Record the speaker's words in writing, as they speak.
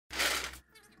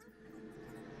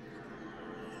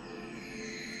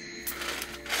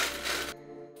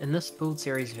In this build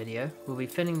series video, we'll be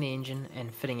fitting the engine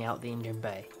and fitting out the engine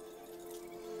bay.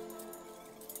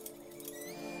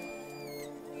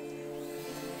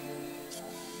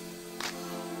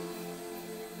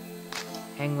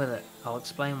 Hang with it, I'll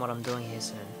explain what I'm doing here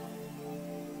soon.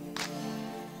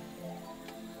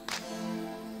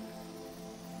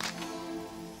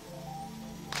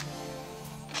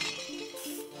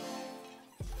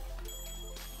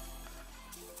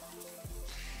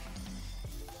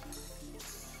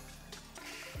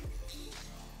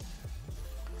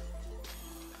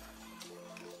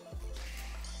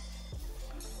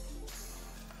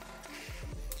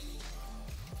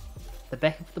 The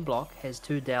back of the block has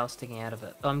two dowels sticking out of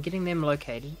it. I'm getting them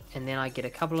located, and then I get a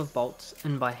couple of bolts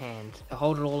in by hand to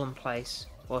hold it all in place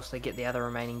whilst I get the other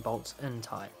remaining bolts in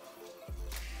tight.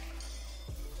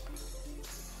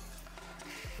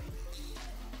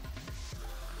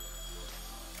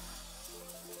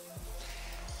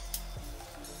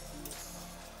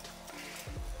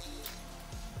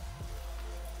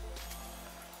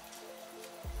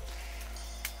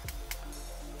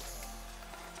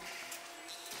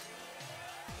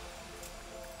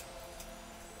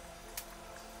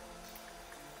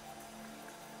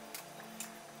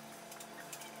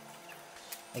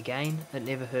 Again, it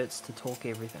never hurts to torque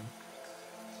everything.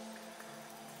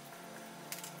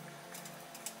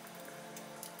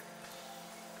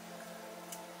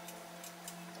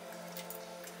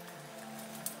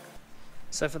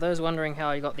 So for those wondering how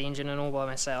I got the engine in all by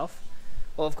myself,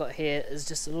 what I've got here is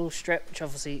just a little strap which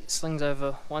obviously slings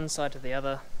over one side to the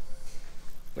other,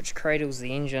 which cradles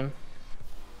the engine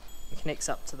and connects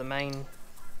up to the main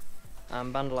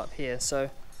bundle up here.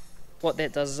 So what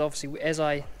that does is obviously as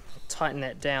I tighten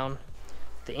that down,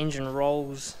 the engine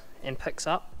rolls and picks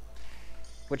up,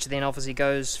 which then obviously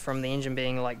goes from the engine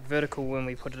being like vertical when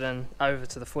we put it in over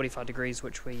to the 45 degrees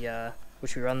which we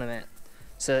run them at.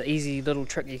 So easy little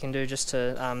trick you can do just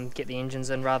to get the engines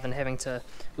in rather than having to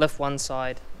lift one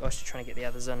side whilst you're trying to get the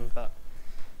others in. But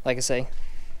like I say,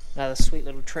 another sweet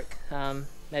little trick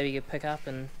maybe you could pick up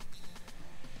and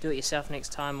do it yourself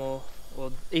next time, or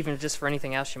even just for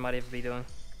anything else you might ever be doing.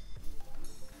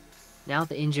 Now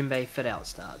the engine bay fit out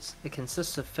starts. It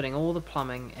consists of fitting all the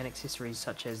plumbing and accessories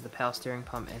such as the power steering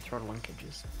pump and throttle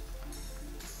linkages.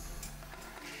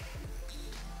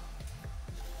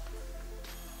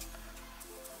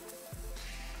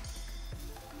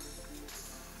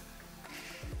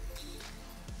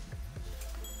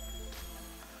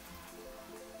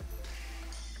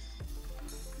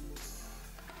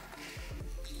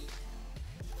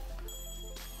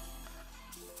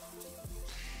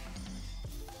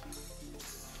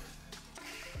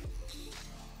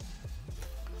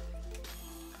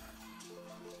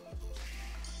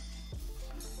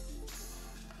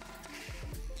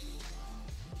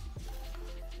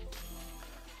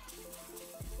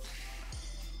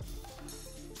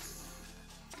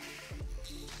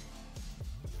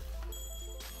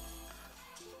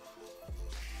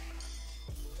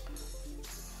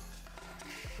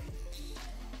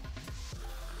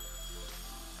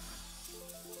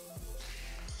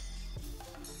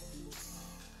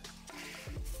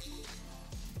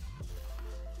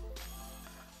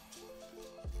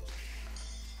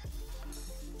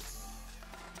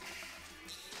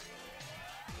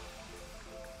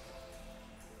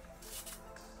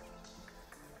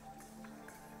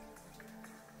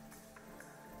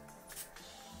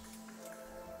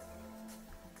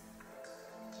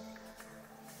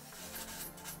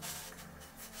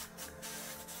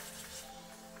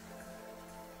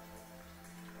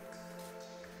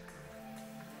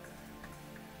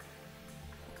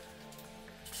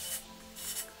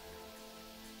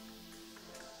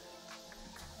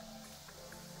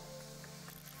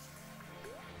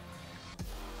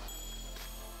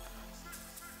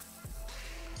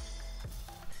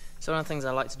 So one of the things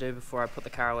I like to do before I put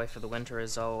the car away for the winter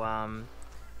is I'll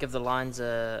give the lines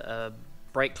a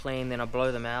brake clean, then I'll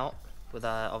blow them out with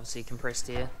obviously compressed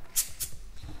air.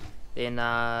 Then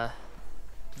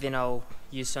I'll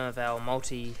use some of our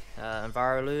multi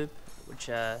EnviroLube,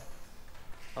 which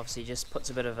obviously just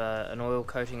puts a bit of an oil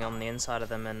coating on the inside of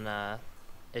them, and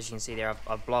as you can see there,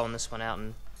 I've blown this one out,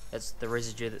 and it's the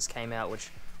residue that's came out, which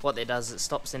what that does, it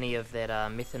stops any of that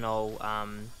methanol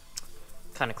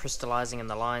kind of crystallizing in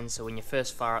the lines, so when you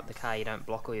first fire up the car you don't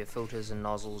block all your filters and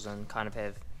nozzles and kind of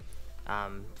have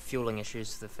fueling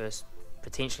issues for the first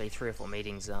potentially 3 or 4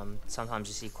 meetings. Sometimes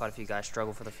you see quite a few guys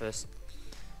struggle for the first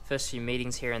few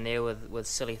meetings here and there with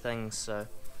silly things. So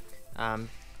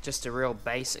just a real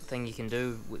basic thing you can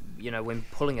do, when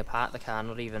pulling apart the car,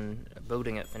 not even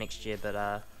building it for next year, but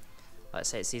like I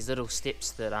say, it's these little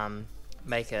steps that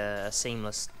make a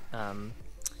seamless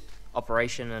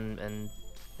operation and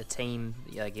the team,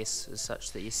 I guess, is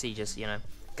such that you see just, you know,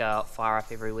 go out, fire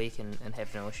up every week and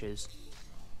have no issues.